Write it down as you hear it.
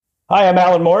Hi, I'm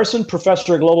Alan Morrison,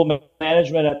 professor of global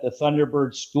management at the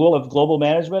Thunderbird School of Global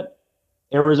Management,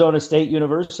 Arizona State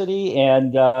University,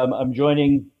 and I'm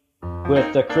joining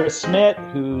with Chris Smith,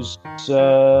 who's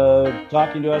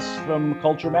talking to us from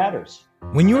Culture Matters.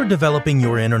 When you're developing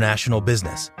your international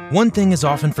business, one thing is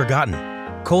often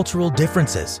forgotten: cultural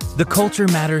differences. The Culture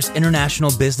Matters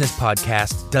International Business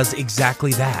Podcast does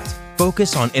exactly that.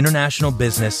 Focus on international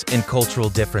business and cultural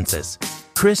differences.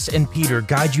 Chris and Peter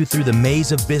guide you through the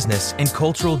maze of business and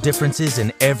cultural differences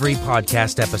in every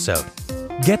podcast episode.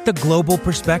 Get the global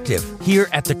perspective here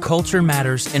at the Culture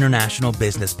Matters International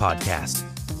Business Podcast.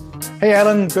 Hey,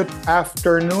 Alan. Good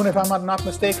afternoon, if I'm not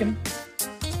mistaken.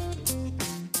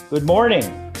 Good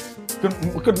morning.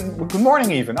 Good morning,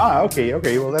 even. Okay.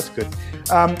 Well, that's good.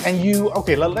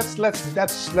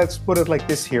 Let's put it like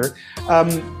this here.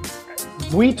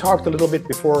 We talked a little bit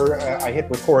before I hit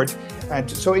record. And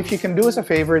so if you can do us a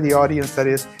favor, the audience, that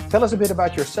is, tell us a bit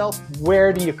about yourself.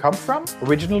 Where do you come from?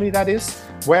 Originally, that is.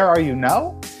 Where are you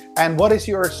now? And what is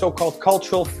your so-called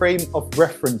cultural frame of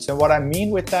reference? And what I mean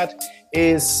with that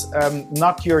is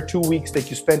not your 2 weeks that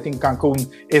you spent in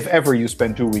Cancun, if ever you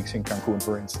spent 2 weeks in Cancun,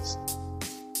 for instance.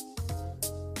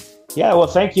 Yeah, well,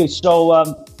 thank you.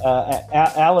 So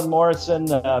Alan Morrison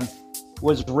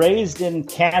was raised in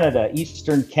Canada,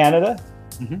 Eastern Canada.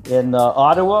 In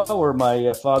Ottawa, where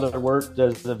my father worked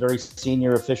as a very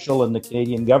senior official in the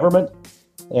Canadian government,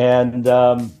 and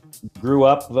grew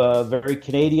up very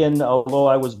Canadian, although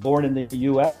I was born in the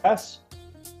U.S.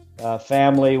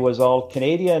 Family was all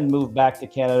Canadian, moved back to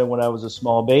Canada when I was a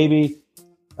small baby.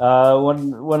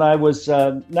 When I was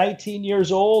 19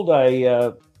 years old,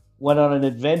 I went on an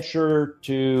adventure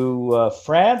to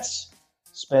France,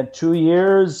 spent 2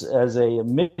 years as a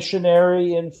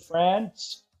missionary in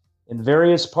France, in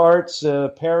various parts,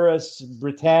 Paris,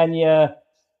 Britannia,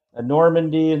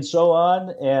 Normandy, and so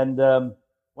on. And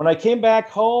when I came back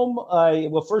home,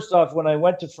 first off, when I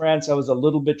went to France, I was a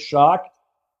little bit shocked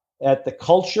at the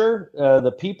culture,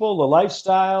 the people, the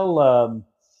lifestyle,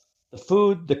 the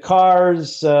food, the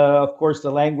cars. Of course,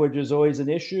 the language is always an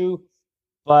issue.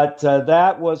 But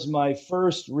that was my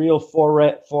first real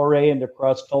foray into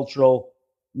cross-cultural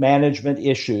management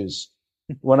issues.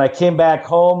 When I came back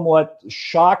home, what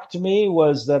shocked me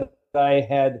was that I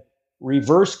had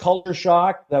reverse culture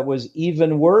shock that was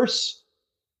even worse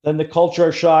than the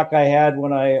culture shock I had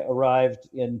when I arrived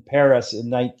in Paris in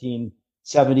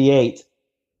 1978.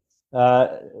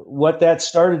 What that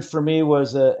started for me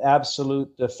was an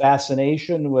absolute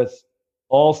fascination with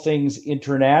all things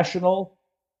international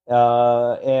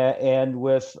and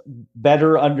with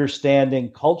better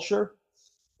understanding culture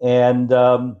and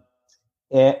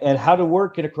how to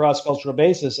work in a cross-cultural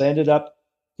basis. I ended up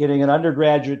getting an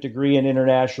undergraduate degree in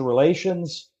international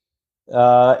relations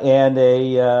and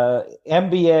a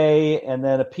MBA and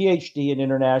then a PhD in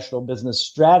international business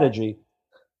strategy.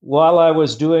 While I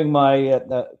was doing my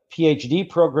PhD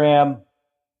program,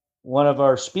 one of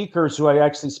our speakers, who I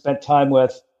actually spent time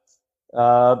with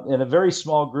in a very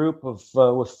small group of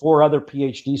with 4 other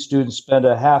PhD students, spent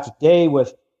a half day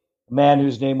with a man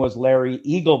whose name was Larry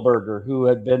Eagleburger, who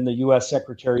had been the U.S.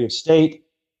 Secretary of State,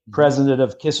 president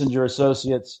of Kissinger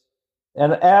Associates.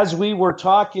 And as we were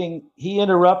talking, he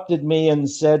interrupted me and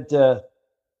said,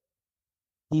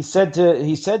 he said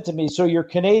to me, "So you're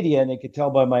Canadian?" He could tell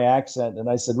by my accent. And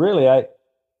I said, "Really?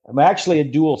 I'm actually a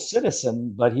dual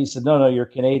citizen." But he said, "No, you're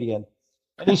Canadian."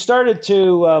 And he started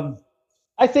to,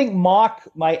 I think, mock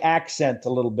my accent a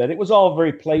little bit. It was all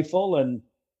very playful and,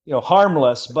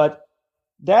 harmless, but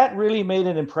that really made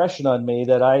an impression on me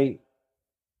that I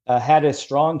had a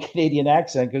strong Canadian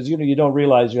accent, because you don't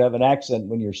realize you have an accent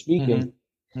when you're speaking.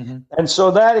 And so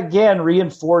that again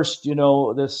reinforced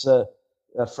this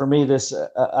for me, this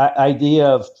idea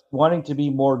of wanting to be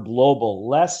more global,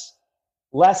 less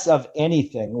of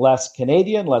anything, less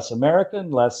Canadian, less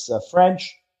American, less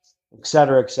French, et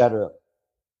cetera, et cetera.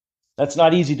 That's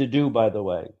not easy to do, by the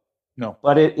way. No,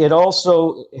 but it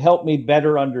also helped me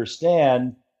better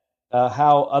understand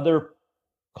how other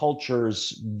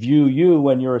cultures view you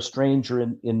when you're a stranger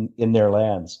in their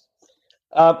lands.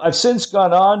 I've since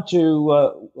gone on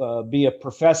to be a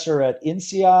professor at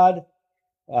INSEAD,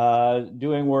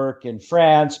 doing work in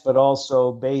France, but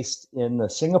also based in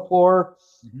Singapore,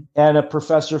 and a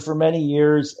professor for many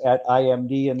years at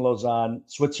IMD in Lausanne,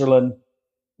 Switzerland,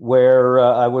 where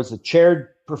I was a chaired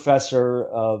professor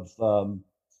of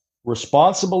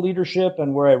responsible leadership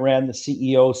and where I ran the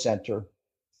CEO Center.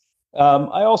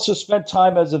 I also spent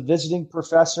time as a visiting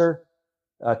professor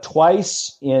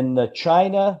twice in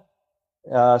China,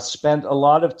 spent a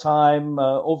lot of time,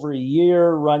 over a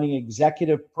year, running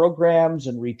executive programs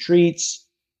and retreats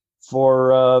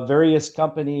for various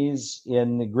companies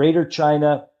in Greater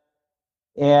China,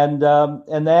 and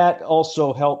that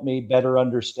also helped me better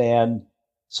understand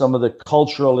some of the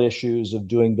cultural issues of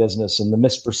doing business and the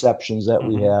misperceptions that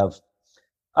we have.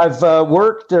 I've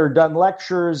worked or done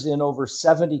lectures in over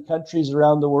 70 countries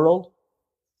around the world,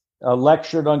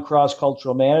 lectured on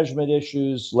cross-cultural management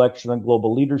issues, lectured on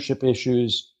global leadership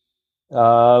issues,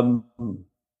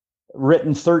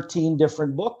 written 13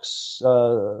 different books.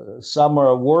 Some are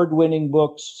award-winning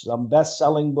books, some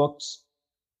best-selling books,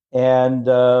 and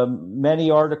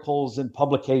many articles in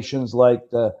publications like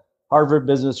the Harvard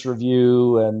Business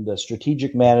Review and the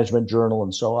Strategic Management Journal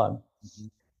and so on.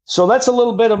 So that's a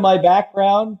little bit of my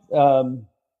background. I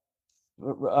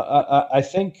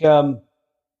think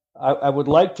I would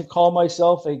like to call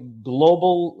myself a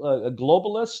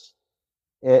globalist.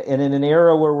 And in an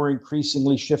era where we're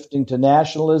increasingly shifting to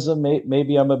nationalism,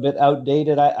 maybe I'm a bit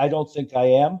outdated. I don't think I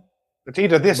am. It's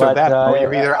either this or that. Or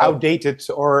you're either outdated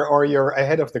or you're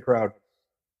ahead of the crowd.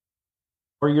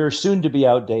 Or you're soon to be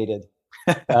outdated.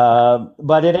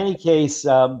 But in any case,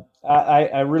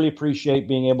 I really appreciate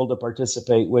being able to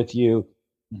participate with you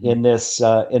in this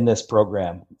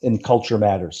program in Culture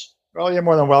Matters. Well, you're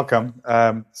more than welcome.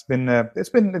 You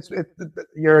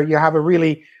have a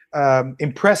really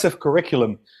impressive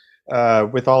curriculum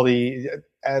with all the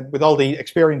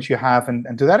experience you have,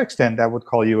 and to that extent, I would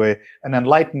call you an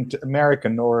enlightened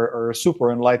American or a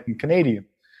super enlightened Canadian.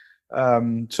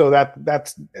 So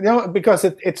that's because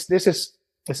this is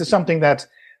something that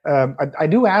I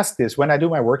do ask this when I do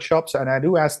my workshops, and I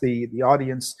do ask the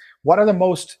audience, what are the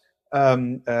most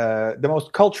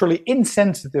culturally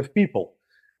insensitive people,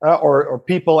 or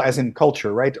people as in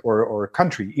culture, right, or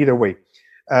country, either way.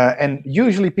 And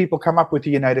usually people come up with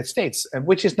the United States,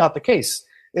 which is not the case.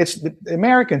 It's the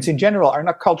Americans in general are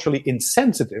not culturally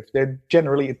insensitive. They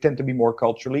generally tend to be more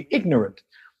culturally ignorant.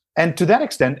 And to that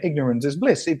extent, ignorance is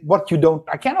bliss.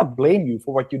 I cannot blame you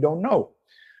for what you don't know,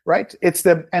 right?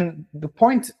 And the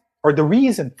point or the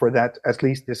reason for that, at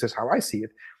least this is how I see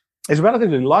it, is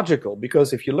relatively logical,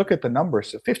 because if you look at the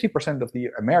numbers, 50% of the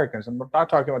Americans, and we're not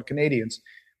talking about Canadians,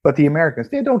 but the Americans,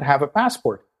 they don't have a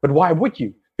passport. But why would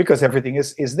you? Because everything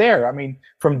is there. I mean,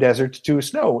 from desert to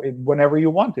snow, whenever you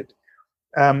want it.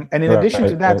 And in addition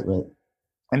to that,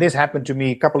 and this happened to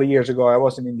me a couple of years ago, I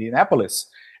was in Indianapolis.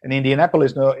 And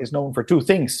Indianapolis is known for two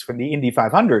things, for the Indy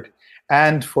 500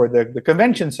 and for the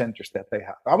convention centers that they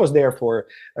have. I was there for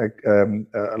a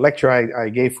lecture I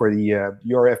gave for the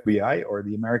your FBI, or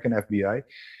the American FBI.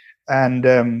 And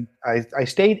I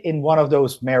stayed in one of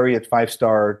those Marriott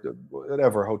 5-star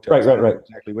whatever hotels. Right.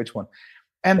 Exactly which one.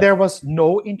 And there was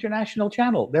no international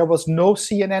channel. There was no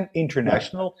CNN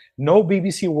International, no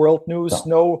BBC World News,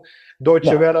 no Deutsche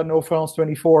Welle, no France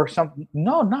 24.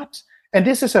 Not. And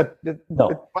this is a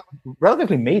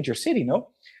relatively major city, no?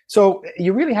 So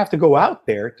you really have to go out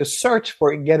there to search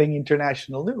for getting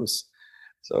international news.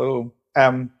 So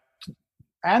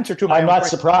answer to my I'm not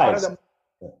surprised.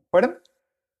 Pardon?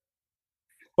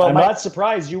 Well, I'm not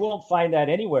surprised. You won't find that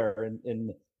anywhere.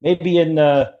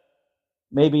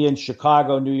 Maybe in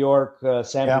Chicago, New York,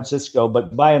 San Francisco,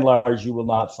 but by and large, you will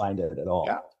not find it at all.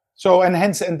 Yeah. So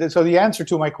so the answer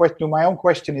to my own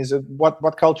question is what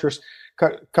countries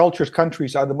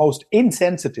are the most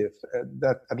insensitive?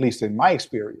 That, at least in my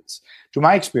experience,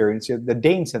 the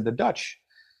Danes and the Dutch.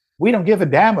 We don't give a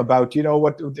damn about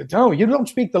what. No, you don't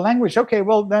speak the language. Okay,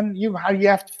 well then you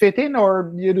have to fit in,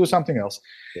 or you do something else.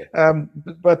 Yeah.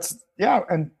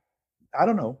 And I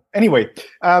don't know. Anyway,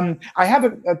 I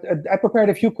prepared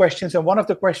a few questions, and one of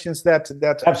the questions that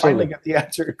I finally got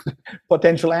the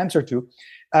potential answer to.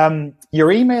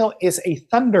 Your email is a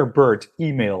Thunderbird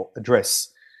email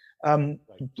address.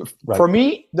 For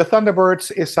me, the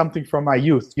Thunderbirds is something from my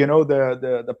youth.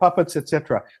 The puppets,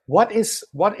 etc. What is?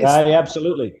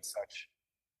 Absolutely such?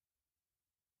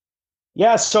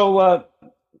 Yeah. So,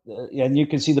 and you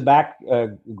can see the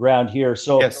background here.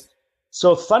 So. Yes.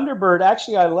 So Thunderbird,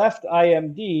 actually, I left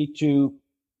IMD to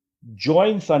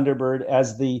join Thunderbird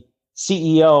as the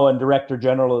CEO and Director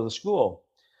General of the school.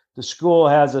 The school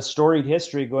has a storied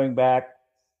history going back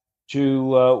to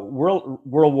World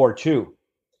War II.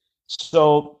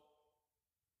 So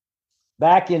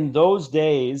back in those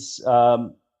days,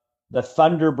 the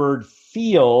Thunderbird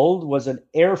Field was an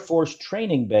Air Force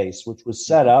training base, which was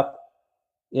set up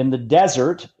in the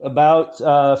desert about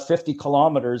 50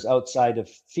 kilometers outside of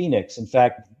Phoenix. In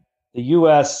fact, the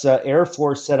U.S. Air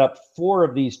Force set up 4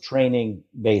 of these training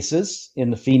bases in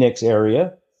the Phoenix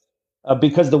area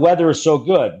because the weather is so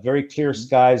good. Very clear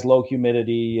skies, low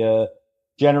humidity,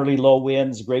 generally low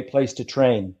winds, great place to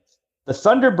train. The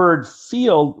Thunderbird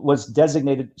Field was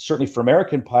designated, certainly for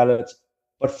American pilots,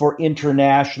 but for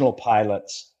international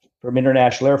pilots from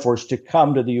International Air Force to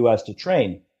come to the U.S. to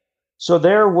train. So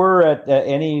there were at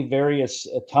any various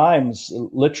times,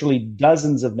 literally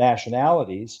dozens of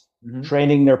nationalities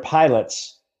training their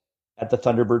pilots at the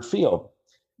Thunderbird field.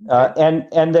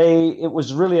 And it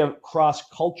was really a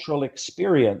cross-cultural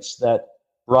experience that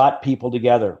brought people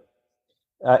together.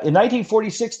 In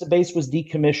 1946, the base was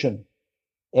decommissioned,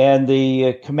 and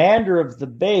the commander of the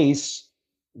base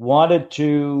was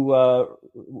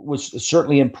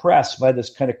certainly impressed by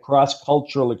this kind of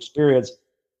cross-cultural experience,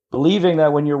 believing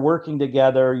that when you're working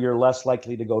together, you're less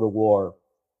likely to go to war.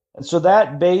 And so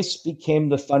that base became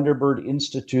the Thunderbird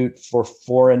Institute for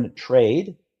Foreign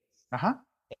Trade.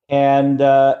 And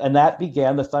that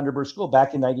began the Thunderbird School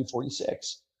back in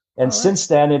 1946. And since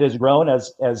then, it has grown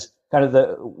as kind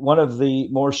of one of the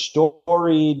more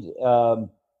storied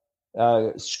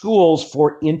schools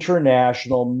for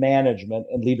international management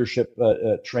and leadership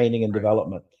training and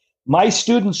development. My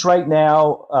students right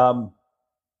now,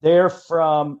 they're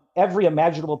from every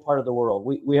imaginable part of the world.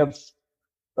 We have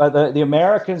the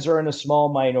Americans are in a small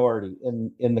minority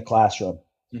in the classroom.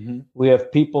 We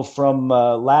have people from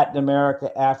Latin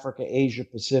America, Africa, Asia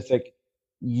Pacific,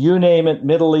 you name it,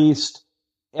 Middle East.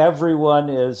 Everyone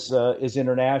is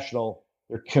international.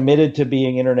 They're committed to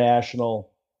being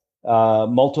international.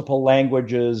 Multiple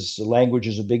languages. Language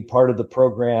is a big part of the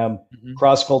program.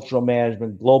 Cross-cultural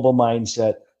management, global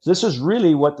mindset. So this is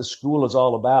really what the school is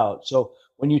all about. So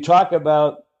when you talk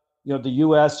about the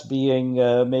U.S. being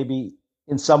maybe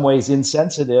in some ways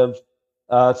insensitive,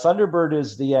 Thunderbird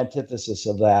is the antithesis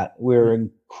of that. We're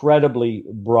incredibly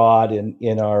broad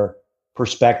in our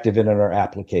perspective and in our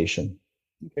application.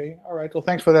 Okay, all right. Well,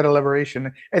 thanks for that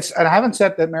elaboration. And I haven't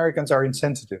said that Americans are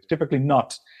insensitive. Typically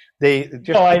not. They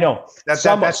just. I know.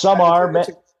 Some are.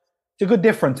 It's a good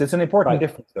difference. It's an important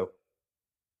difference, though.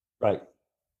 Right.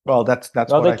 Well, that's.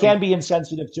 Well, they can be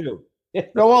insensitive too.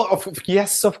 No, well,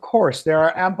 yes, of course. There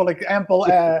are ample examples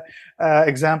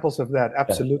of that.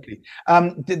 Absolutely.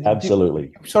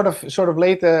 Absolutely. Sort of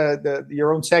laid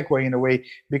your own segue in a way,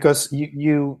 because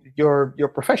your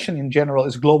profession in general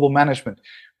is global management.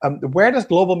 Where does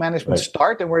global management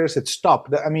start and where does it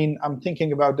stop? I mean, I'm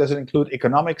thinking about, does it include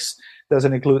economics? Does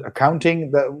it include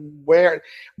accounting?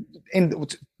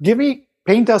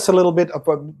 Paint us a little bit of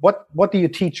what do you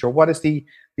teach, or what is the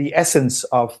essence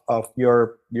of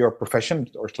your profession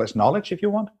or / knowledge, if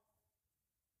you want?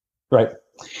 Right.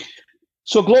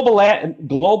 So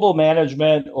global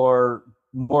management, or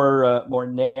more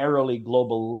narrowly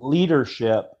global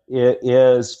leadership,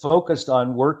 is focused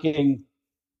on working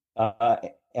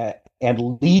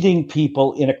and leading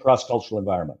people in a cross-cultural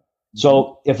environment.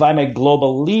 So if I'm a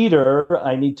global leader,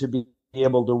 I need to be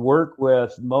able to work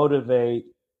with, motivate,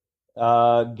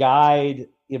 guide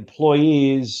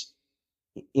employees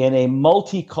in a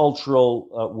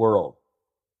multicultural world.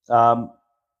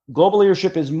 Global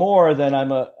leadership is more than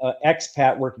I'm a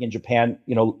expat working in Japan,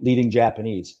 leading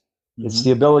Japanese. It's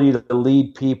the ability to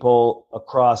lead people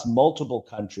across multiple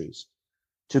countries.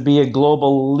 To be a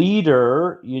global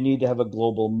leader, you need to have a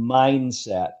global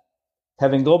mindset.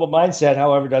 Having global mindset,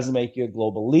 however, doesn't make you a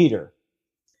global leader.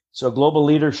 So global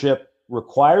leadership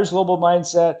requires global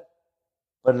mindset,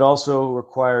 but it also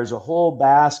requires a whole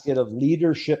basket of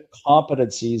leadership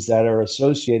competencies that are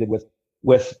associated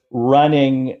with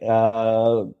running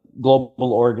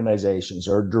global organizations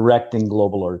or directing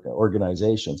global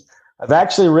organizations. I've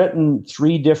actually written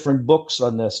 3 different books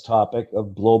on this topic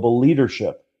of global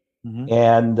leadership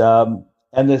and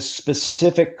the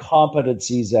specific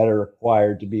competencies that are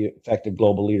required to be effective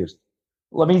global leaders.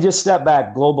 Let me just step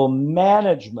back. Global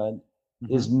management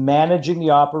is managing the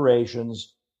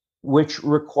operations, which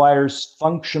requires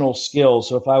functional skills.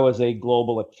 So if I was a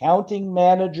global accounting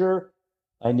manager,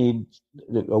 I need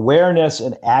awareness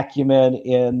and acumen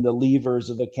in the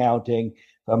levers of accounting.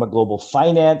 If I'm a global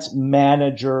finance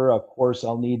manager, of course,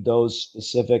 I'll need those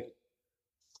specific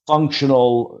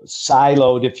functional,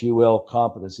 siloed, if you will,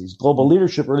 competencies. Global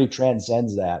leadership really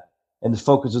transcends that and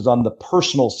focuses on the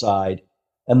personal side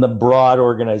and the broad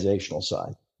organizational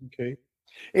side. Okay.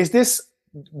 Is this,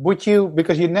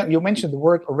 because you mentioned the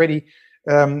word already,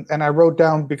 and I wrote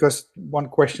down, because one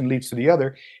question leads to the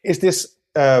other, is this,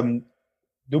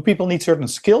 do people need certain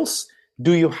skills?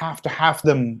 Do you have to have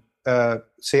them,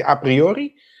 say, a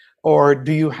priori? Or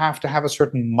do you have to have a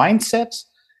certain mindset?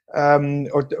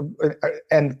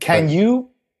 And can you,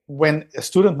 when a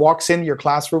student walks in your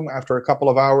classroom after a couple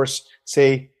of hours,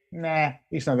 say, nah,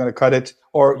 he's not going to cut it,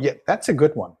 or yeah, that's a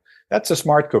good one, that's a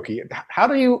smart cookie? How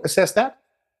do you assess that?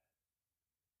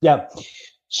 Yeah.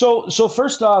 So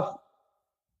first off,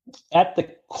 at the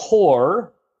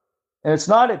core, and it's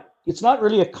not it's not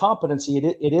really a competency.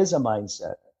 It is a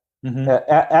mindset. Mm-hmm.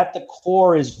 At the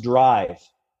core is drive.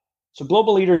 So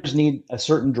global leaders need a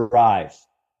certain drive.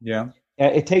 Yeah.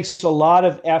 It takes a lot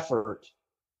of effort.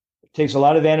 It takes a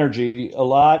lot of energy, a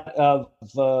lot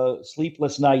of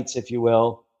sleepless nights, if you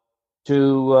will,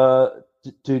 to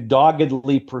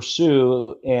doggedly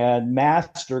pursue and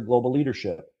master global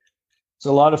leadership. It's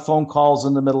a lot of phone calls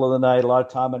in the middle of the night, a lot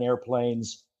of time on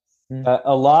airplanes,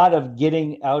 a lot of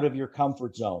getting out of your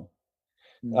comfort zone.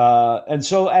 And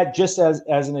so, just as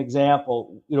an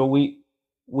example,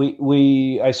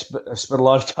 I spent a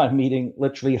lot of time meeting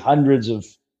literally hundreds of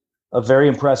very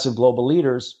impressive global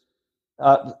leaders.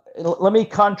 Let me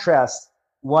contrast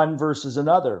one versus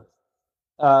another.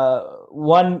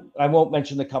 One, I won't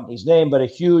mention the company's name, but a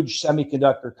huge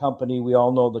semiconductor company. We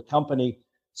all know the company,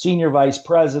 senior vice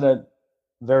president,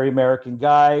 very American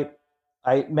guy.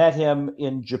 I met him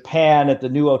in Japan at the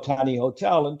New Otani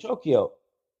Hotel in Tokyo.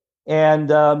 And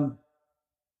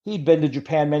he'd been to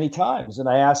Japan many times. And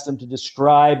I asked him to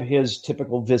describe his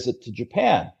typical visit to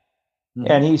Japan.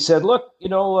 Mm-hmm. And he said, look,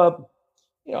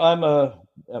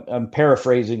 I'm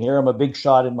paraphrasing here. I'm a big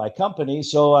shot in my company.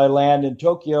 So I land in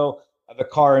Tokyo. I have a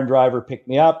car and driver pick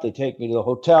me up. They take me to the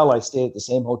hotel. I stay at the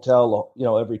same hotel,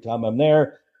 every time I'm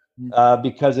there,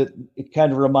 because it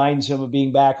kind of reminds him of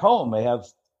being back home.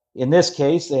 In this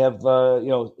case, they have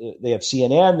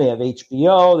CNN, they have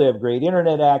HBO, they have great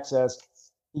internet access.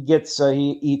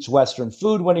 He eats Western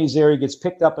food when he's there. He gets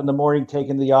picked up in the morning,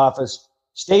 taken to the office,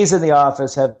 stays in the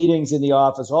office, have meetings in the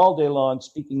office all day long,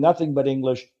 speaking nothing but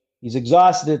English. He's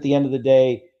exhausted at the end of the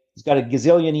day. He's got a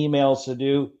gazillion emails to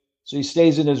do. So he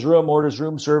stays in his room, orders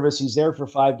room service. He's there for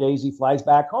 5 days. He flies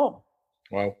back home.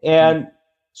 Wow. And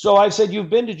so I said, you've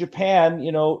been to Japan,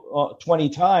 20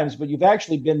 times, but you've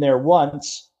actually been there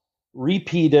once,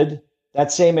 repeated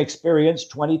that same experience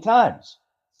 20 times.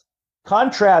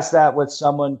 Contrast that with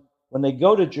someone when they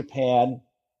go to Japan.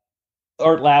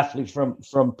 Art Lafley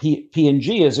from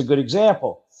P&G is a good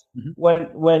example.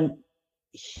 Mm-hmm. When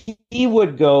he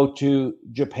would go to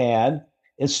Japan,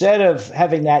 instead of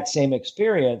having that same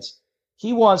experience,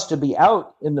 he wants to be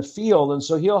out in the field. And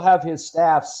so he'll have his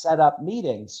staff set up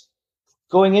meetings,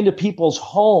 going into people's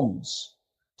homes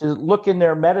to look in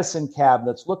their medicine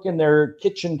cabinets, look in their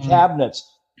kitchen cabinets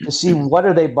to see what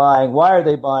are they buying, why are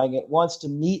they buying it, wants to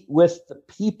meet with the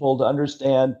people to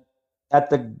understand at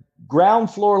the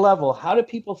ground floor level, how do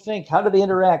people think, how do they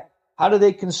interact, how do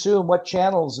they consume, what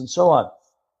channels, and so on.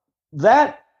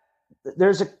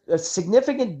 There's a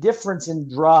significant difference in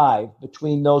drive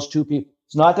between those two people.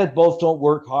 It's not that both don't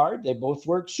work hard, they both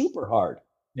work super hard.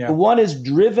 Yeah. The one is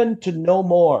driven to know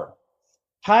more.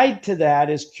 Tied to that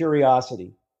is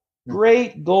curiosity.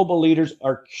 Great global leaders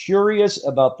are curious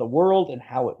about the world and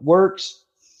how it works.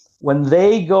 When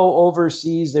they go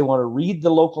overseas, they want to read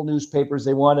the local newspapers.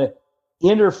 They want to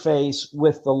interface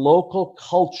with the local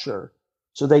culture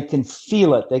so they can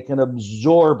feel it. They can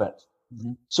absorb it.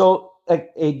 Mm-hmm. So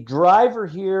a driver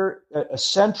here, a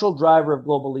central driver of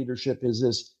global leadership is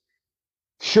this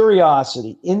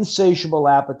curiosity, insatiable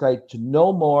appetite to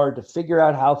know more, to figure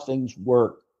out how things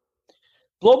work.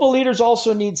 Global leaders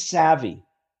also need savvy.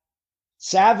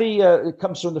 Savvy it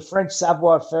comes from the French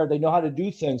savoir-faire. They know how to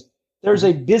do things. There's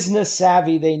a business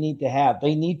savvy they need to have.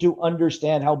 They need to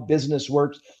understand how business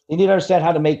works. They need to understand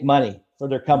how to make money for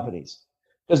their companies.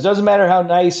 Because it doesn't matter how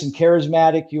nice and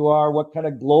charismatic you are, what kind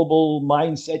of global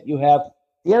mindset you have. At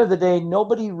the end of the day,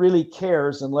 nobody really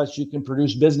cares unless you can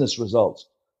produce business results.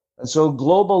 And so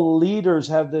global leaders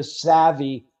have this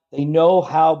savvy. They know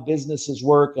how businesses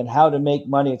work and how to make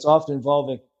money. It's often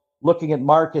involving looking at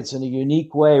markets in a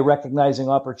unique way, recognizing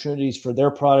opportunities for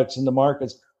their products in the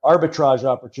markets, arbitrage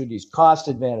opportunities, cost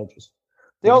advantages.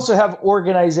 They also have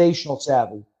organizational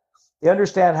savvy. They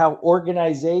understand how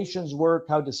organizations work,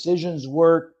 how decisions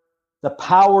work, the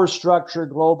power structure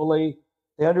globally.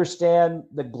 They understand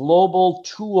the global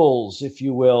tools, if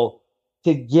you will,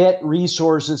 to get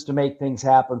resources to make things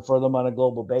happen for them on a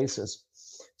global basis.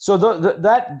 So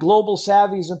that global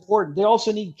savvy is important. They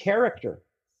also need character.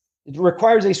 It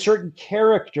requires a certain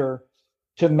character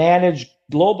to manage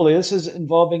globally. This is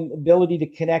involving ability to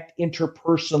connect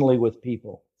interpersonally with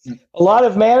people. A lot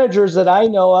of managers that I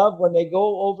know of, when they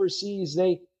go overseas,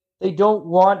 they don't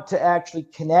want to actually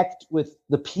connect with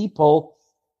the people.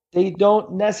 They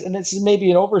don't and this is maybe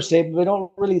an overstatement, they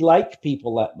don't really like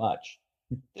people that much.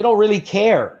 They don't really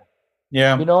care.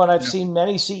 Yeah. And I've seen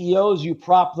many CEOs, you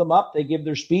prop them up, they give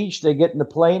their speech, they get in the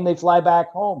plane, they fly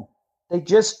back home. They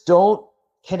just don't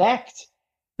connect.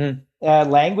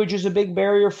 Language is a big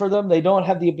barrier for them. They don't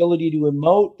have the ability to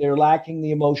emote. They're lacking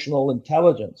the emotional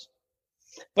intelligence.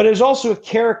 But there's also a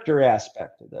character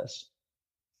aspect of this.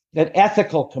 an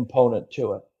ethical component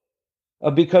to it,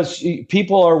 because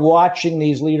people are watching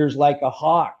these leaders like a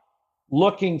hawk,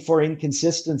 looking for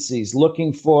inconsistencies,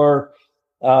 looking for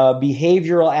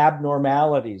behavioral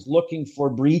abnormalities, looking for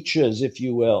breaches, if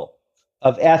you will,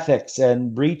 of ethics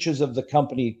and breaches of the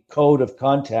company code of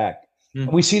contact. Mm.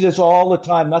 And we see this all the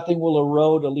time. Nothing will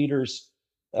erode a leader's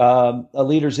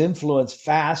influence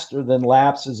faster than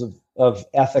lapses of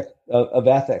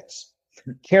ethics.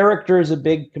 Character is a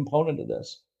big component of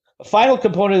this. A final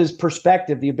component is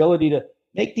perspective, the ability to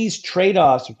make these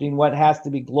trade-offs between what has to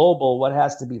be global, what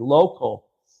has to be local.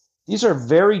 These are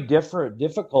very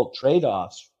difficult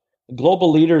trade-offs.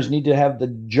 Global leaders need to have the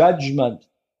judgment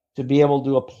to be able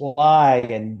to apply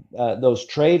and those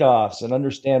trade-offs and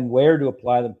understand where to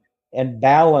apply them and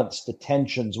balance the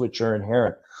tensions which are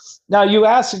inherent. Now, you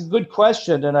asked a good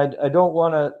question, and I don't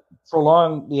want to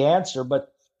prolong the answer,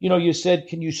 but you said,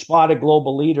 can you spot a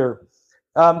global leader?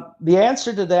 The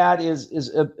answer to that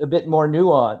is a bit more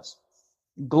nuanced.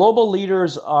 Global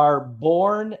leaders are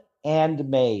born and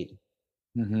made,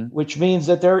 which means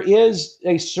that there is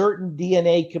a certain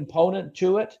DNA component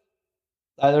to it.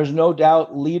 There's no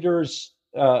doubt leaders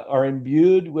are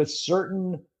imbued with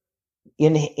certain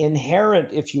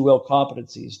inherent, if you will,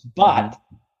 competencies, but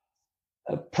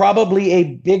probably a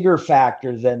bigger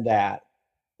factor than that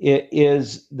it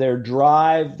is their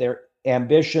drive, their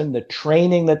ambition, the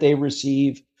training that they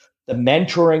receive, the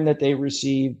mentoring that they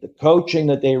receive, the coaching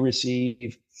that they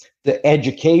receive, the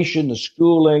education, the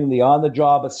schooling, the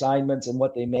on-the-job assignments, and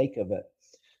what they make of it.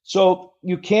 So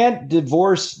you can't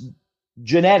divorce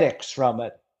genetics from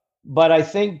it, but I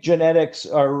think genetics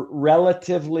are a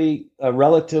relatively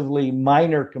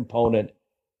minor component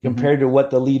compared to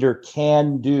what the leader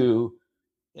can do,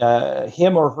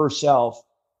 him or herself,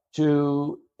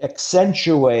 to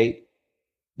accentuate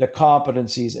the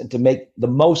competencies and to make the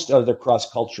most of their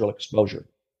cross-cultural exposure.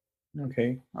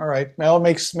 Okay, all right. Well,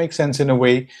 it makes sense in a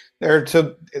way.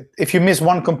 If you miss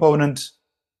one component,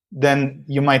 then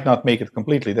you might not make it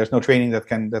completely. There's no training that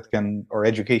can or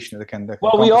education that can.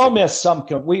 Well, we all miss some.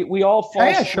 We all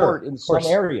fall short in some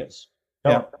areas.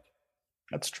 Yeah,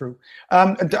 that's true.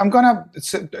 I'm gonna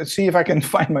see if I can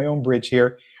find my own bridge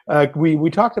here.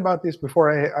 We talked about this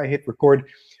before I hit record,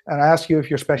 and I asked you if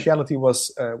your specialty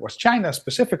was China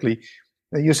specifically.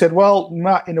 You said, well,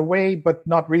 not in a way, but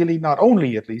not really, not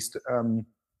only, at least.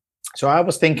 So I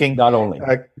was thinking, not only,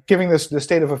 given the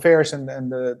state of affairs and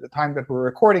the time that we're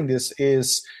recording this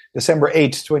is December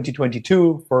 8th,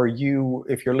 2022 for you,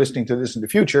 if you're listening to this in the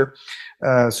future.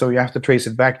 So you have to trace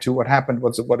it back to what happened,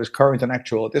 what is current and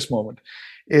actual at this moment,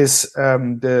 is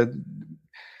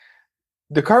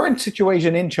the current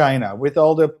situation in China with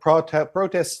all the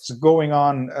protests going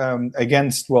on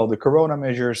against, the corona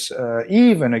measures,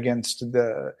 even against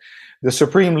the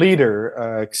supreme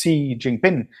leader, Xi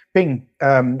Jinping.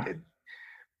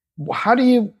 How do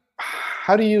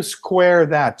you square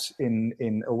that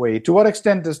in a way? To what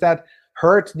extent does that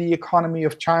hurt the economy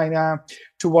of China?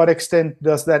 To what extent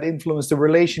does that influence the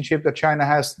relationship that China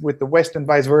has with the West and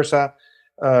vice versa,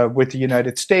 with the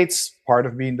United States, part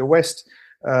of being the West?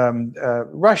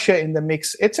 Russia in the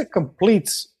mix. It's a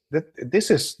complete.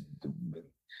 This is.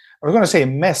 I was going to say a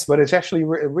mess, but it's actually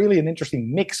really an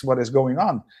interesting mix. What is going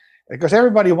on? Because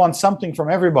everybody wants something from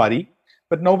everybody,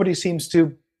 but nobody seems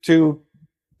to,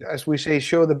 as we say,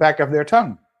 show the back of their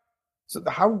tongue. So,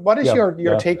 what is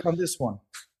your take on this one?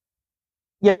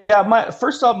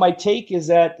 First off, my take is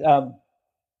that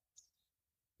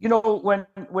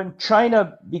when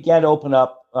China began to open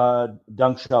up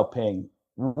Deng Xiaoping,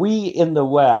 we in the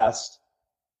West,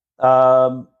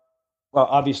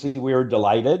 obviously we were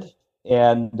delighted,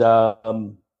 and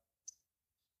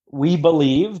we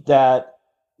believed that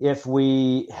if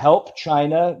we help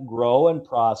China grow and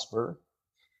prosper,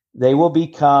 they will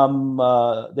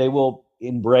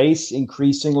embrace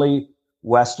increasingly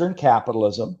Western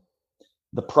capitalism,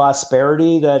 the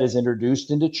prosperity that is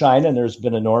introduced into China, and there's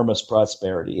been enormous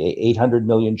prosperity, 800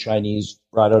 million Chinese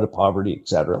brought out of poverty, et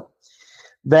cetera.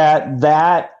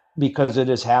 That because it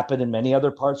has happened in many other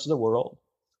parts of the world,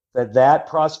 that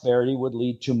prosperity would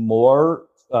lead to more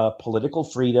political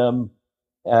freedom,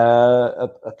 a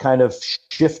kind of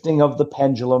shifting of the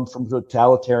pendulum from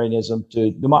totalitarianism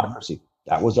to democracy.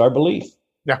 That was our belief.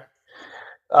 Yeah.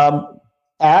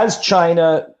 As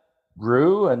China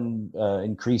grew and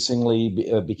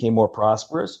increasingly became more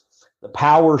prosperous, the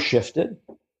power shifted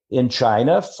in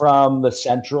China from the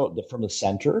center,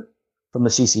 from the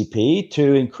CCP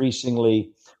to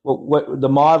increasingly what the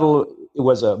model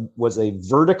was a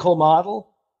vertical model,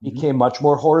 became much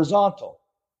more horizontal.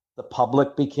 The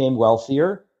public became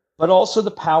wealthier, but also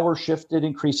the power shifted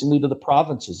increasingly to the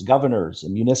provinces, governors,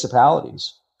 and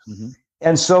municipalities. Mm-hmm.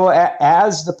 And so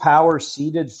as the power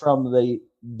ceded from the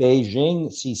Beijing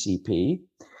CCP,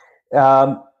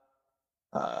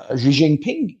 Xi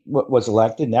Jinping was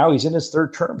elected. Now he's in his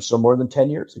third term, so more than 10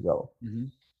 years ago. Mm-hmm.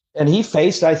 And he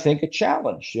faced, I think, a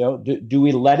challenge. Do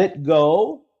we let it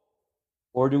go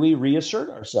or do we reassert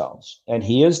ourselves? And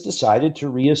he has decided to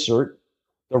reassert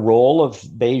the role of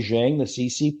Beijing, the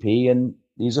CCP, in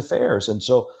these affairs. And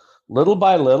so little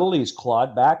by little, he's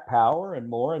clawed back power and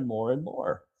more and more and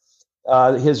more.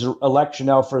 His election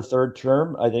now for a third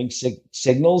term, I think,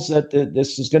 signals that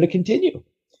this is going to continue.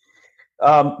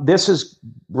 This has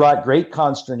brought great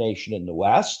consternation in the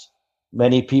West.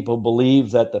 Many people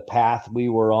believe that the path we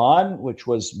were on, which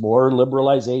was more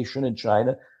liberalization in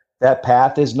China, that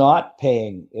path is not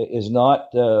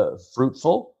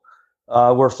fruitful.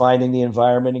 We're finding the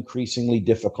environment increasingly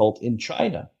difficult in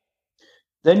China.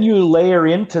 Then you layer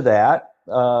into that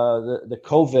the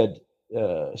COVID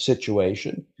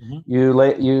situation. Mm-hmm. You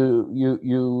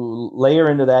layer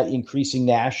into that increasing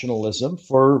nationalism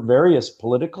for various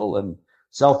political and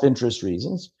self-interest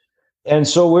reasons, and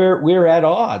so we're at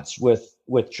odds with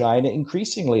China,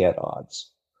 increasingly at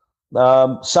odds.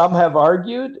 Some have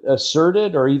argued,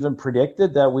 asserted, or even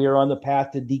predicted that we are on the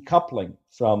path to decoupling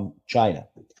from China.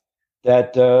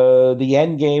 That the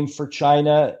end game for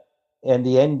China and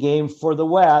the end game for the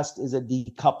West is a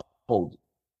decoupled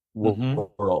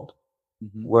world,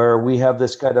 where we have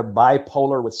this kind of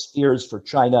bipolar with spheres for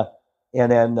China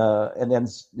and then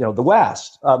the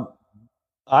West.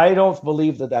 I don't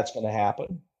believe that that's going to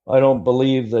happen. I don't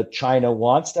believe that China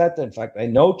wants that. In fact, I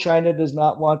know China does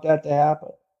not want that to happen.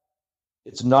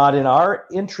 It's not in our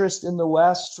interest in the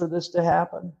West for this to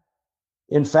happen.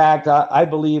 In fact, I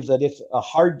believe that if a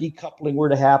hard decoupling were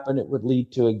to happen, it would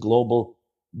lead to a global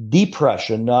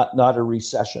depression, not a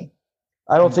recession.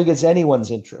 I don't think it's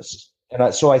anyone's interest.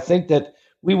 And so I think that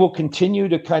we will continue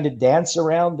to kind of dance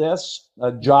around this,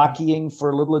 jockeying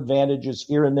for little advantages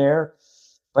here and there.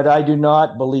 But I do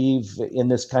not believe in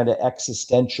this kind of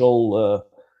existential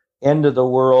end of the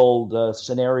world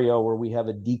scenario where we have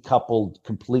a decoupled,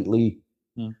 completely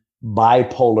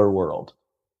bipolar world.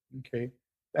 Okay.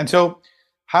 And so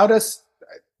how does,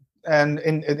 and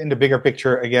in the bigger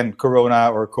picture, again,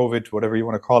 Corona or COVID, whatever you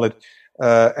want to call it,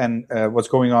 and what's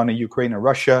going on in Ukraine and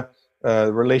Russia,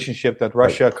 the relationship that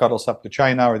Russia cuddles up to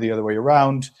China or the other way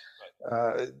around,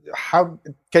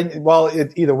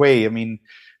 either way, I mean,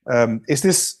 is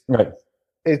this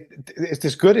is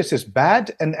this good? Is this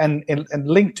bad? And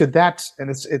linked to that, and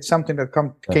it's something that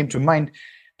came to mind.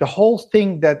 The whole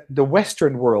thing that the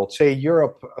Western world, say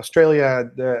Europe, Australia,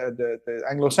 the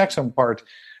Anglo-Saxon part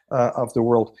of the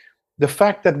world, the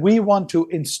fact that we want to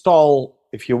install,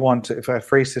 if I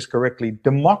phrase this correctly,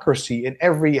 democracy in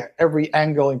every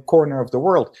angle and corner of the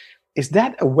world, is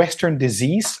that a Western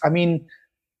disease? I mean,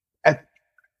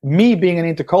 me being an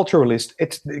interculturalist,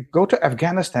 go to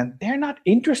Afghanistan. They're not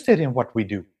interested in what we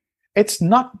do. It's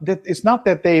not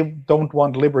that they don't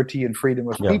want liberty and freedom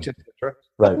of speech, etc.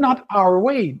 But not our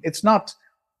way. It's not.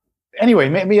 Anyway,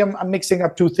 maybe I'm mixing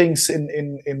up two things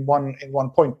in one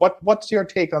point. What's your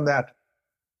take on that?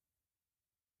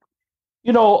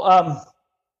 Well,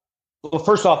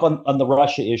 first off, on the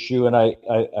Russia issue, and I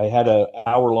had an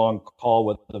hour-long call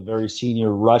with a very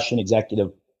senior Russian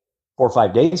executive 4 or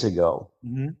 5 days ago.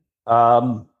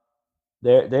 Mm-hmm.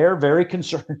 They're very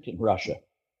concerned in Russia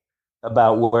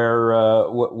about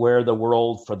where the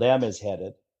world for them is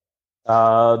headed.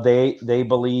 They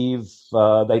believe,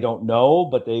 they don't know,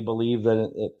 but they believe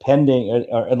that pending,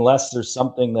 or unless there's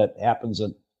something that happens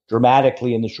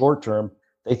dramatically in the short term,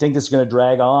 they think it's going to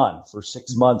drag on for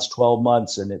 6 months, 12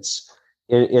 months, and it's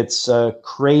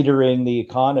cratering the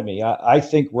economy. I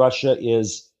think Russia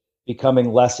is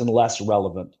becoming less and less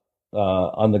relevant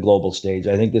on the global stage.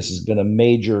 I think this has been a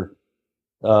major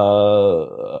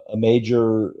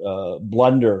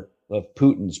blunder of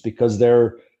Putin's, because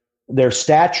their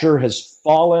stature has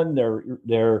fallen,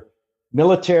 their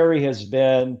military has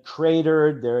been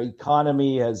cratered, their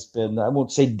economy has been, I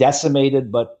won't say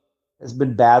decimated, but has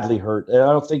been badly hurt. And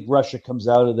I don't think Russia comes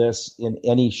out of this in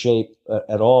any shape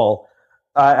at all.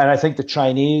 And I think the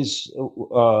Chinese,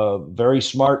 very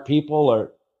smart people,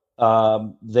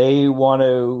 they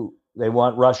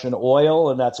want Russian oil,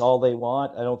 and that's all they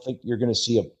want. I don't think you're going to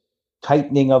see a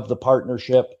tightening of the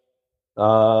partnership.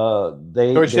 So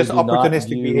it's just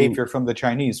opportunistic behavior from the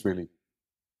Chinese, really.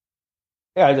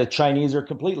 Yeah, the Chinese are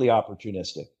completely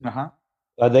opportunistic. Uh-huh.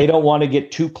 They don't want to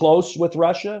get too close with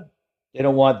Russia. They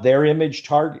don't want their image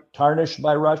tarnished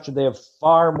by Russia. They have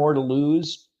far more to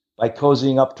lose by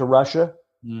cozying up to Russia.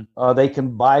 They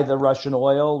can buy the Russian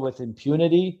oil with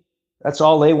impunity. That's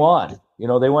all they want. They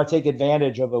want to take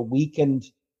advantage of a weakened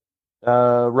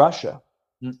Russia.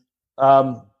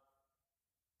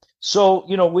 So,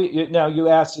 now you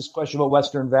asked this question about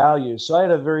Western values. So I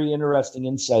had a very interesting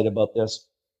insight about this.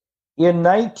 In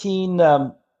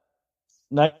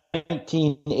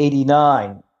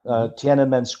 1989,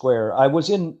 Tiananmen Square, I was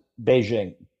in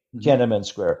Beijing, Tiananmen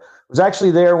Square. I was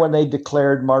actually there when they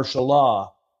declared martial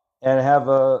law, and have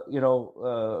a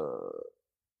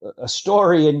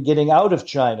story in getting out of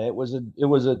China. It was a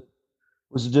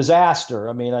disaster.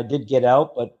 I mean, I did get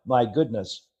out, but my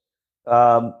goodness.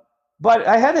 But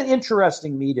I had an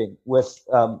interesting meeting with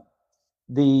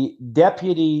the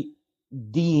deputy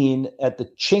dean at the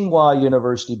Tsinghua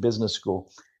University Business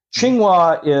School.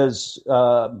 Tsinghua is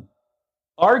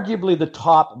arguably the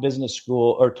top business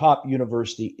school or top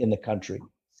university in the country.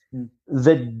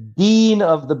 The dean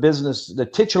of the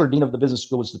titular dean of the business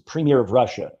school was the premier of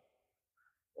Russia.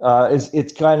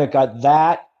 It's kind of got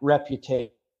that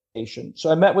reputation.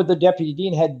 So I met with the deputy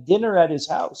dean, had dinner at his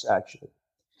house, actually.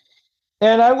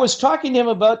 And I was talking to him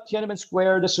about Tiananmen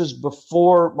Square. This was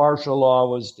before martial law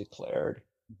was declared.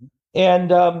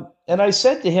 And I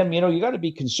said to him, you got to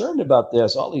be concerned about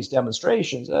this, all these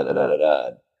demonstrations.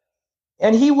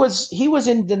 And he was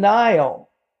in denial.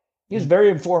 He was a very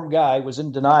informed guy, was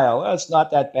in denial. It's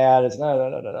not that bad. It's not.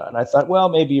 And I thought, well,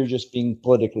 maybe you're just being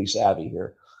politically savvy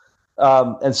here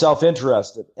and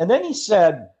self-interested. And then he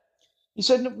said,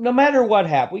 no matter what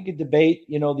happened, we could debate,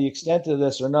 the extent of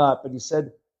this or not. But he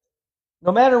said,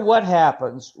 no matter what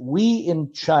happens, we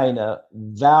in China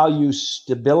value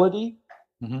stability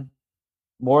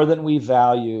more than we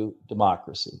value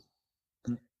democracy.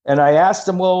 And I asked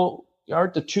him, well,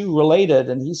 aren't the two related?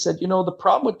 And he said, the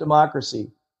problem with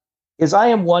democracy is I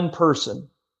am one person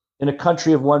in a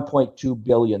country of 1.2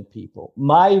 billion people.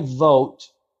 My vote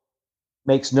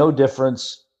makes no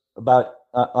difference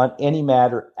on any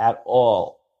matter at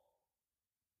all.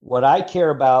 What I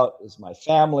care about is my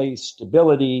family,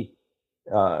 stability,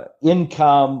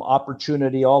 income,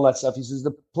 opportunity, all that stuff. He says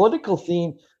the political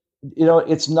theme,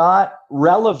 it's not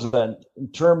relevant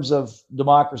in terms of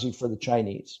democracy for the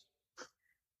Chinese.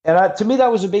 And to me,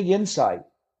 that was a big insight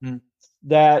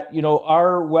that,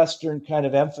 our Western kind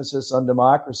of emphasis on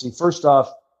democracy, first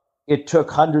off, it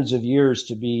took hundreds of years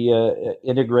to be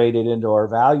integrated into our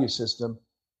value system.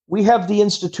 We have the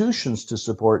institutions to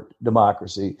support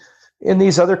democracy. In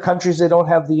these other countries, they don't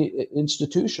have the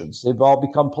institutions. They've all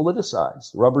become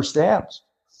politicized, rubber stamps.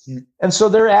 And so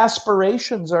their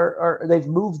aspirations they've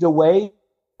moved away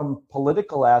from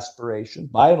political aspirations,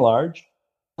 by and large,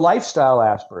 lifestyle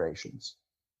aspirations,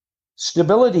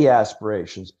 stability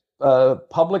aspirations,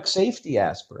 public safety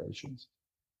aspirations.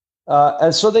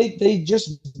 And so they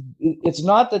just, it's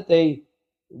not that they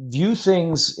view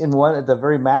things at the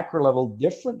very macro level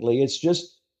differently. It's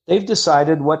just, they've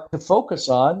decided what to focus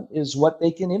on is what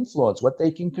they can influence, what they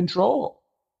can control.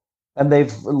 And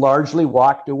they've largely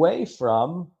walked away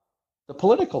from the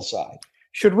political side.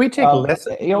 Should we take a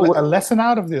lesson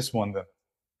out of this one, then?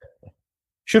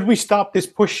 Should we stop this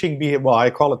pushing behavior? Well, I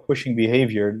call it pushing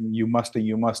behavior. You must,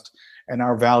 and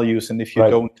our values, and if you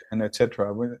don't, and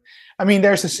etc. I mean,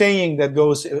 there's a saying that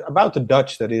goes about the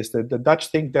Dutch. That is, the Dutch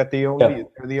think that they're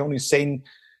the only sane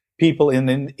people in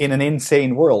an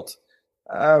insane world.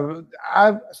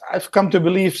 I've come to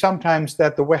believe sometimes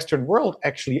that the Western world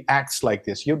actually acts like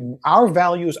this. Our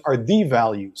values are the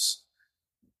values,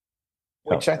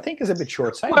 which I think is a bit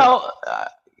short-sighted. Well,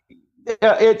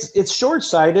 it's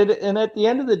short-sighted, and at the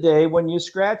end of the day, when you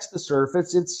scratch the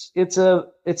surface, it's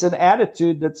an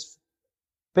attitude that's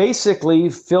basically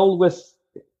filled with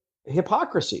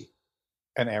hypocrisy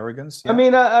and arrogance. Yeah. I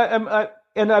mean,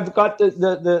 and I've got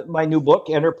my new book,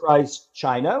 Enterprise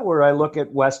China, where I look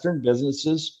at Western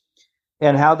businesses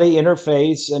and how they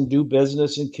interface and do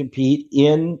business and compete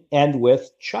in and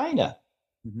with China,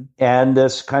 and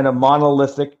this kind of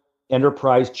monolithic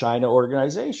Enterprise China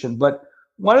organization. But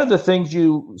one of the things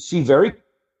you see very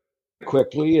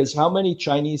quickly is how many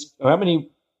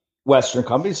Western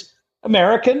companies,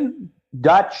 American,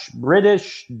 Dutch,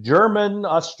 British, German,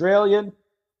 Australian,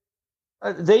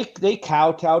 they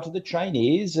kowtow to the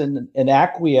Chinese and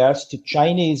acquiesce to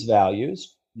Chinese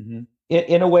values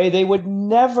in a way they would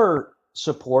never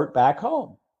support back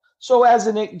home. So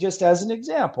just as an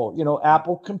example,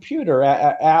 Apple Computer,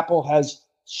 Apple has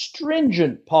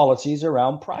stringent policies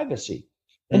around privacy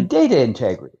and data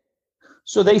integrity.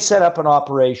 So they set up an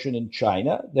operation in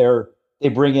China. They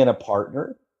bring in a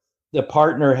partner. The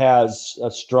partner has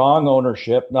a strong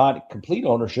ownership, not complete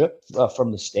ownership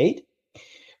from the state.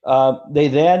 They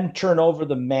then turn over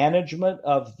the management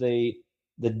of the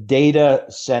data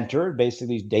center,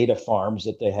 basically these data farms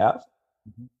that they have.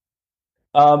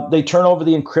 They turn over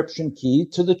the encryption key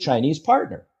to the Chinese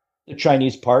partner. the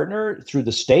Chinese partner through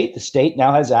the state. The state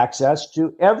now has access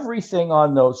to everything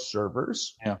on those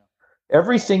servers,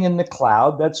 everything in the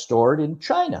cloud that's stored in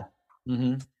China.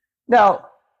 Mm-hmm. Now,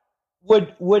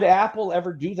 would Apple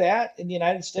ever do that in the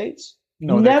United States?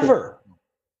 No, never.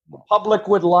 The public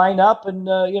would line up and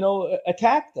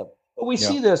attack them. But we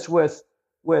see this with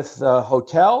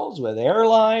hotels, with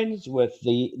airlines, with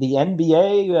the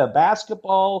NBA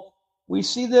basketball. We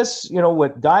see this,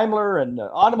 with Daimler and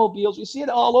automobiles. We see it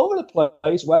all over the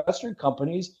place. Western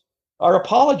companies are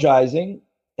apologizing,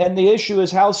 and the issue is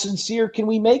how sincere can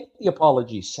we make the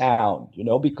apology sound?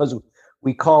 Because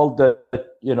we called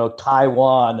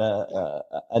Taiwan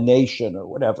a nation or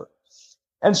whatever.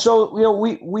 And so,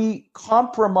 we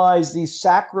compromise these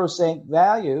sacrosanct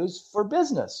values for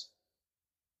business.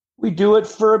 We do it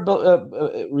for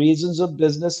reasons of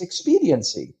business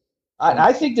expediency.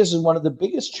 I think this is one of the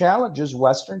biggest challenges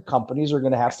Western companies are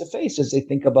going to have to face as they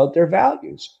think about their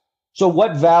values. So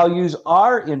what values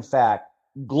are, in fact,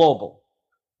 global,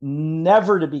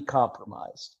 never to be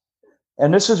compromised?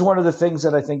 And this is one of the things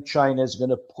that I think China is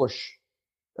going to push,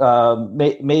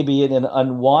 maybe in an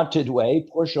unwanted way,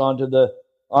 push onto the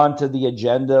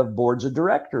agenda of boards of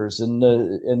directors and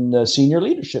the senior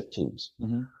leadership teams,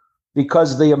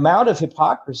 because the amount of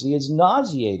hypocrisy is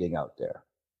nauseating out there.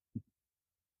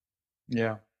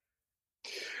 Yeah.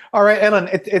 All right, Alan.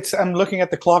 I'm looking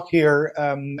at the clock here.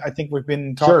 I think we've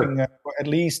been talking at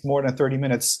least more than 30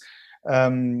 minutes.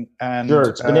 And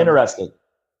it's been interesting.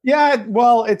 Yeah,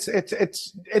 well, it's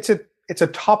a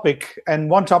topic, and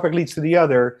one topic leads to the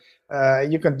other.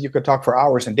 You could talk for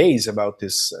hours and days about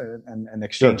this and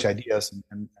exchange ideas.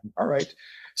 And all right.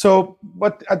 So,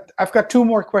 I've got two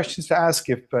more questions to ask,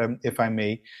 if I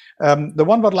may.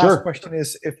 The last question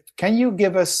is: can you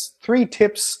give us 3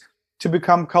 tips to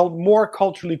become more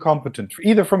culturally competent,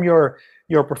 either from your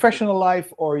professional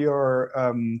life or your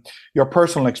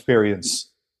personal experience?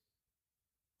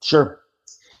 Sure.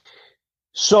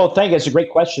 So thank you. It's a great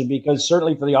question, because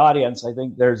certainly for the audience, I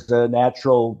think there's a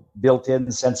natural built-in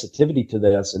sensitivity to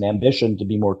this and ambition to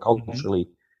be more culturally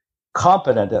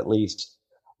competent, at least.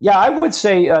 Yeah, I would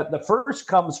say the first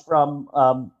comes from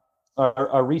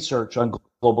our research on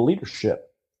global leadership.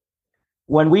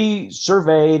 When we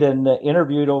surveyed and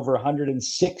interviewed over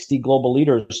 160 global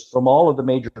leaders from all of the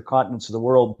major continents of the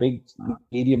world, big,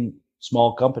 medium,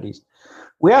 small companies,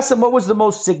 we asked them what was the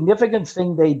most significant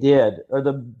thing they did, or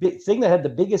the thing that had the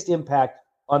biggest impact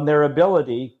on their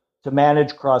ability to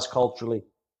manage cross-culturally.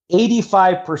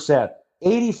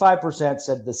 85%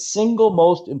 said the single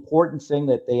most important thing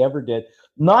that they ever did,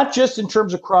 not just in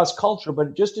terms of cross-culture,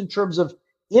 but just in terms of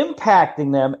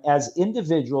impacting them as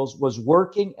individuals, was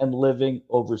working and living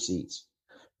overseas.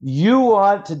 You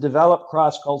want to develop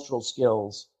cross-cultural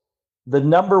skills. The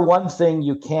number one thing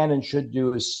you can and should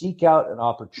do is seek out an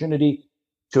opportunity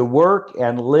to work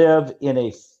and live in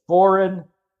a foreign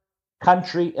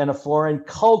country and a foreign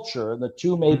culture. And the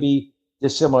two may be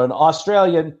dissimilar. An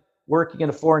Australian working in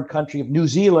a foreign country of New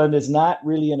Zealand is not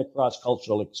really in a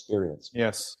cross-cultural experience.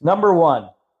 Yes. Number one,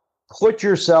 put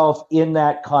yourself in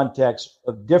that context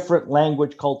of different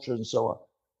language, culture, and so on.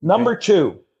 Number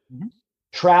two,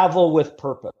 travel with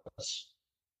purpose.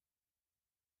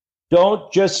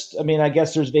 Don't just, I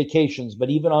guess there's vacations, but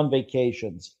even on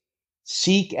vacations,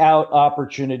 seek out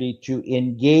opportunity to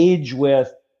engage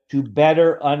with, to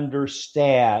better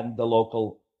understand the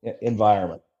local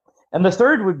environment. And the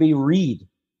third would be read.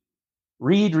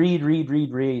 Read. It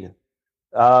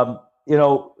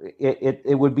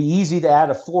would be easy to add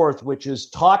a fourth, which is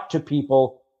talk to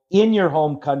people in your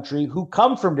home country who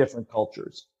come from different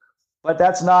cultures, but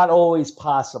that's not always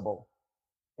possible.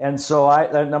 And so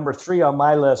number 3 on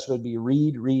my list would be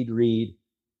read.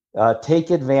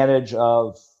 Take advantage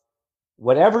of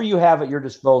whatever you have at your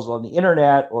disposal on the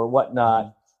internet or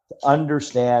whatnot to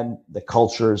understand the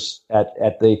cultures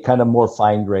at the kind of more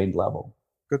fine-grained level.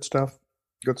 Good stuff.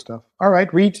 All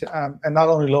right, read, and not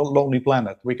only Lonely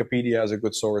Planet. Wikipedia is a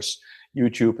good source.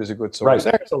 YouTube is a good source.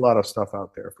 Right. There's a lot of stuff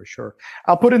out there for sure.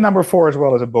 I'll put in number 4 as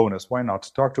well as a bonus. Why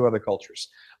not? Talk to other cultures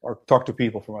or talk to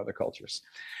people from other cultures.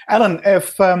 Alan,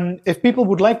 if people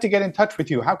would like to get in touch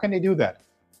with you, how can they do that?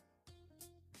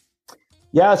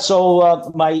 Yeah,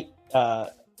 so my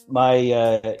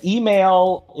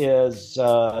email is,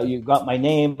 you've got my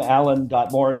name,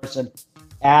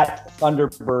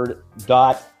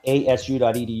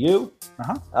 alan.morrison@thunderbird.asu.edu.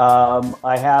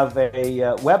 I have a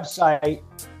website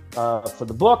for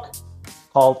the book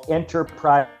called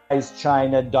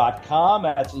enterprisechina.com.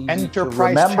 That's easy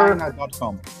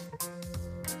enterprisechina.com.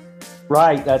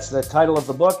 Right, that's the title of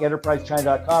the book,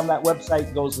 enterprisechina.com. That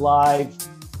website goes live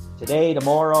today,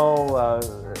 tomorrow.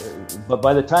 But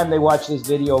by the time they watch this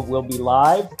video, we'll be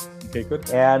live. Okay, good.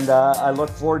 And I look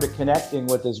forward to connecting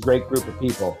with this great group of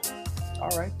people.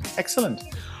 All right, excellent.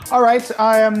 All right,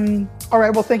 all right.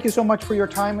 Well, thank you so much for your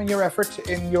time and your effort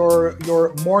in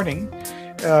your morning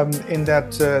in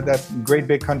that great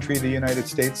big country, the United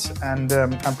States. And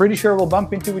I'm pretty sure we'll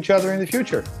bump into each other in the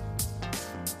future.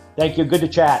 Thank you. Good to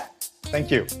chat. Thank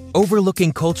you.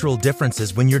 Overlooking cultural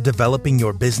differences when you're developing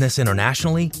your business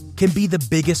internationally can be the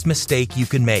biggest mistake you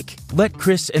can make. Let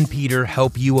Chris and Peter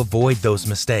help you avoid those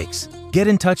mistakes. Get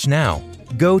in touch now.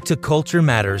 Go to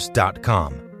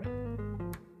culturematters.com.